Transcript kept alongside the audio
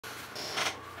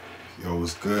Yo,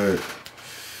 what's good?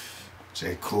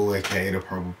 J. Cole, aka the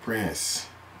Purple Prince.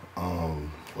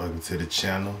 Welcome to the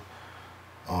channel.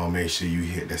 Make sure you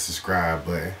hit that subscribe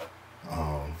button.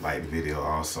 Like the video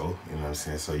also, you know what I'm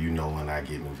saying? So you know when I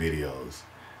get new videos.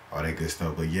 All that good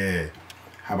stuff. But yeah,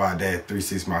 how about that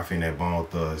 3-6 Mafia and that Bone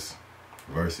Thugs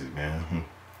VERZUZ, man?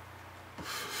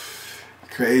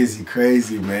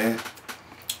 Crazy, man.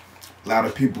 A lot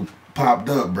of people popped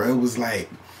up, bro. It was like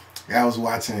I was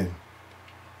watching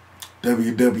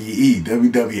WWE,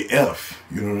 WWF,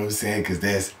 you know what I'm saying? Because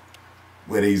that's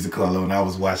what they used to call it when I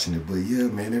was watching it. But yeah,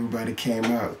 man, everybody came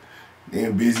out.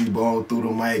 Then Busy Bone through the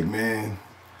mic, man.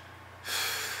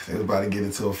 They was about to get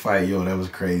into a fight, yo. That was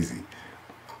crazy.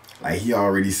 Like, he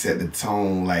already set the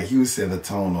tone. Like, he was setting the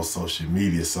tone on social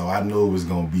media. So I knew it was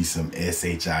going to be some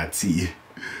SHIT. I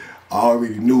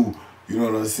already knew, you know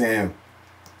what I'm saying?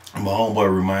 My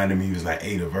homeboy reminded me, he was like,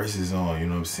 hey, the VERZUZ on, you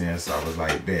know what I'm saying? So I was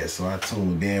like, bet. So I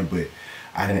tuned in, but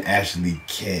I didn't actually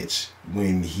catch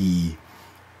when he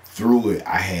threw it.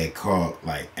 I had caught,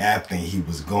 like, after he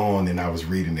was gone, and I was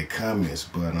reading the comments.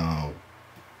 But I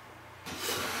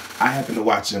happened to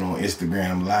watch it on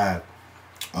Instagram Live.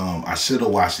 I should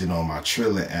have watched it on my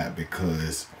Triller app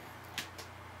because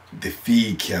the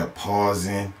feed kept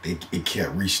pausing. It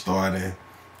kept restarting.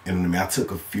 And I mean, I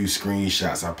took a few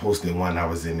screenshots. I posted one. I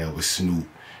was in there with Snoop.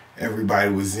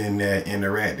 Everybody was in there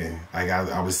interacting. Like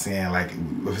I was saying, like,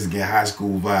 it was getting high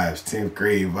school vibes, 10th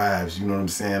grade vibes. You know what I'm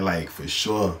saying? Like, for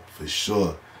sure.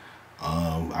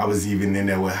 I was even in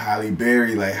there with Halle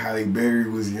Berry. Like, Halle Berry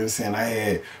was, you know what I'm saying? I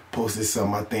had posted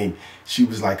something. I think she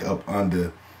was like up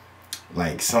under,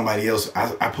 like, somebody else.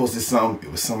 I posted something.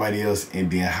 It was somebody else,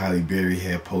 and then Halle Berry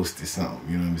had posted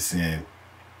something. You know what I'm saying?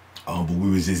 But we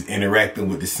was just interacting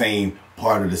with the same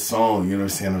part of the song, you know what I'm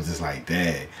saying? I was just like,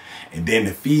 dang. And then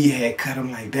the feed had cut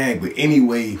him like that. But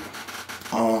anyway,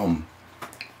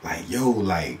 like, yo,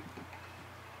 like,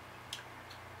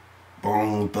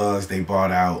 Bone Thugs, they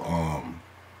brought out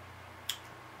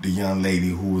the young lady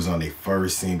who was on their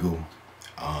first single.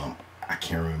 I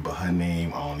can't remember her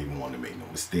name. I don't even want to make no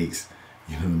mistakes.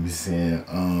 You know what I'm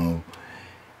saying?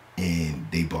 And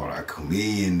they brought out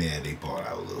Chameleon there. They brought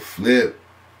out Lil Flip.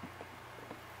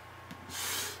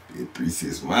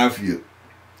 3-6 Mafia.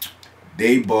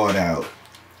 They bought out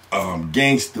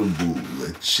Gangsta Boo,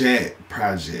 Lil Chat,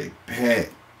 Project Pat,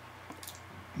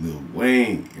 Lil Wayne,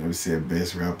 you know what I'm saying,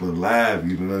 best rapper alive,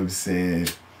 you know what I'm saying?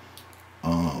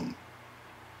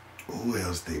 Who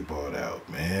else they bought out,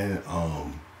 man?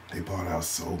 They bought out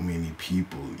so many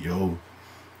people, yo.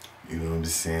 You know what I'm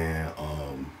saying?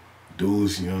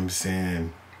 Dudes, you know what I'm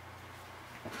saying?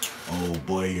 Oh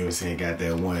boy, you know what I'm saying, got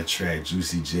that one track,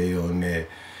 Juicy J on there.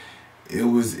 It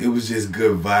was just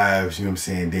good vibes, you know what I'm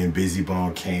saying? Then Busy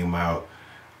Bone came out.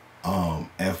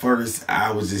 At first,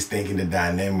 I was just thinking the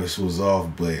dynamics was off,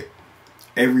 but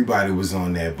everybody was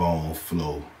on that Bone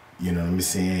flow, you know what I'm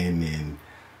saying? And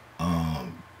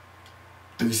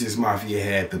 3-6 Mafia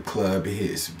had the club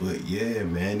hits, but yeah,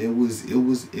 man, it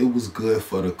was good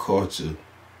for the culture.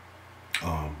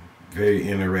 Very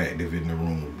interactive in the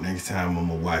room. Next time I'm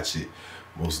gonna watch it,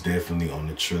 most definitely on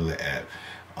the Triller app.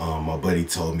 My buddy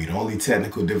told me the only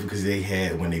technical difficulty they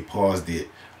had when they paused it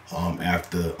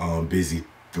after Busy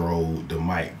threw the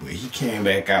mic, but he came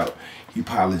back out. He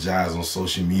apologized on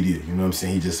social media. You know what I'm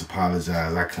saying? He just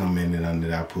apologized. I commented under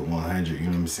that. I put 100. You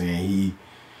know what I'm saying?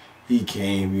 He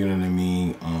came. You know what I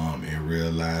mean? And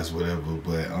realized whatever.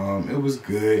 But it was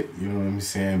good. You know what I'm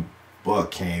saying? Buck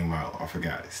came out. I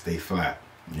forgot it. Stay Flat.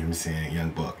 You know what I'm saying?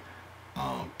 Young Buck.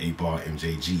 8-Ball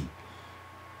MJG.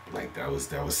 Like, that was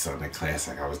something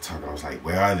classic. I was like,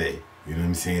 where are they? You know what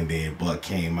I'm saying? Then Buck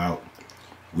came out.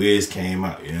 Wiz came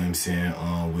out, you know what I'm saying?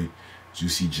 With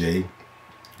Juicy J.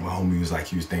 My homie was like,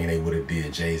 he was thinking they would have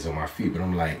did J's on My Feet, but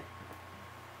I'm like,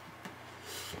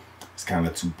 it's kind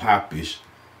of too popish.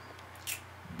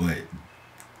 But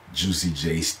Juicy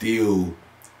J still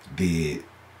did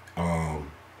the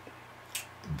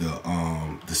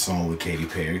song with Katy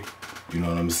Perry. You know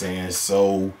what I'm saying?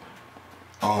 So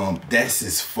that's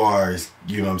as far as,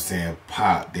 you know what I'm saying,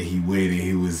 pop that he with, and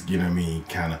he was, you know what I mean,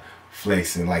 kind of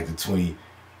flexing like the 20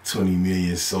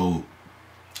 million. So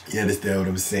you understand what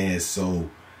I'm saying? So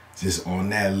just on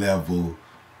that level,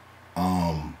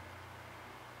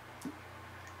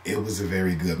 it was a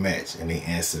very good match, and they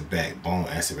answered back. Bone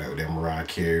answered back with that Mariah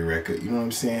Carey record, you know what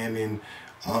I'm saying?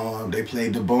 And they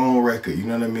played the Bone record, you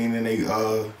know what I mean? And they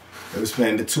was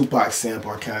playing the Tupac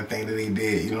sample kind of thing that they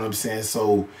did, you know what I'm saying?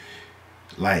 So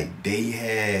like, they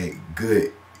had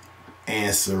good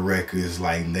answer records.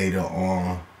 Like, later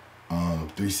on,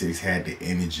 3-6 had the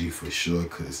energy for sure,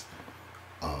 because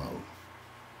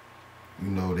You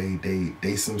know,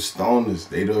 they some stoners.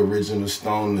 They the original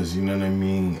stoners, you know what I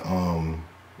mean?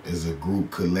 As a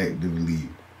group collectively.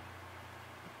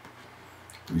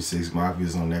 3-6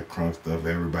 Mafia's on that crunk stuff.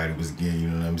 Everybody was getting, you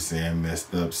know what I'm saying,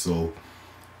 messed up. So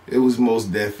it was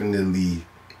most definitely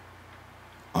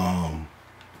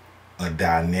a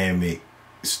dynamic,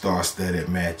 star-studded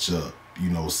matchup. You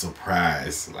know,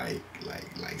 surprise, like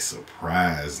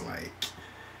surprise, like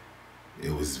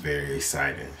it was very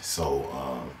exciting.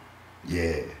 So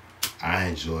yeah, I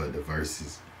enjoyed the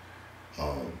verses.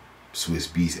 Swiss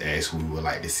Beats asked who we would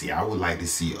like to see. I would like to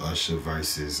see Usher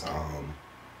versus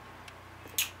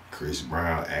Chris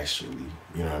Brown, actually.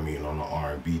 You know what I mean, on the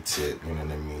R&B tip. You know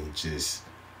what I mean, just,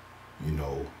 you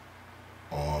know,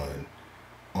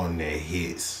 on their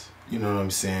hits. You know what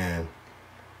I'm saying?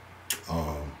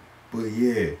 But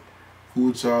yeah, who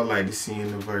would y'all like to see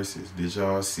in the verses? Did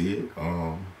y'all see it?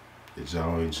 Did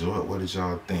y'all enjoy it? What did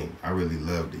y'all think? I really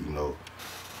loved it. You know,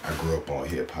 I grew up on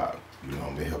hip hop. You know,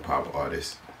 I'm a hip hop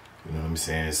artist. You know what I'm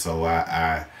saying? So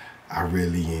I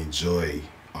really enjoy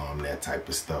that type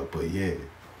of stuff. But yeah,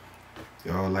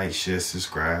 y'all like, share,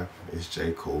 subscribe. It's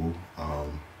J. Cool.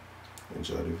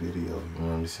 Enjoy the video. You know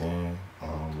what I'm saying?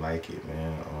 Like it,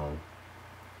 man.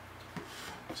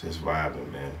 Just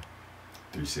vibing, man.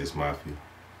 3-6 Mafia,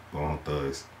 Bone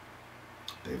Thugs,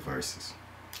 they versus.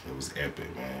 It was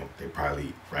epic, man. They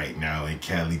probably right now in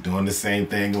Cali doing the same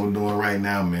thing I'm doing right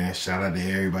now, man. Shout out to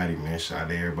everybody, man. Shout out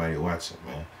to everybody watching,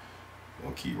 man. We're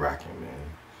gonna keep rocking,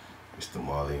 man. Mr.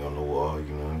 Marley on the wall, you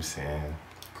know what I'm saying?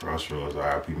 Crossroads,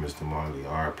 R.I.P. Mr. Marley,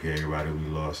 R.I.P. everybody we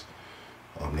lost.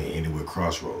 They ended with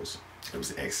Crossroads. It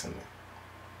was excellent.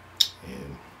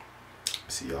 And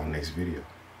see y'all next video.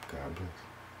 God bless.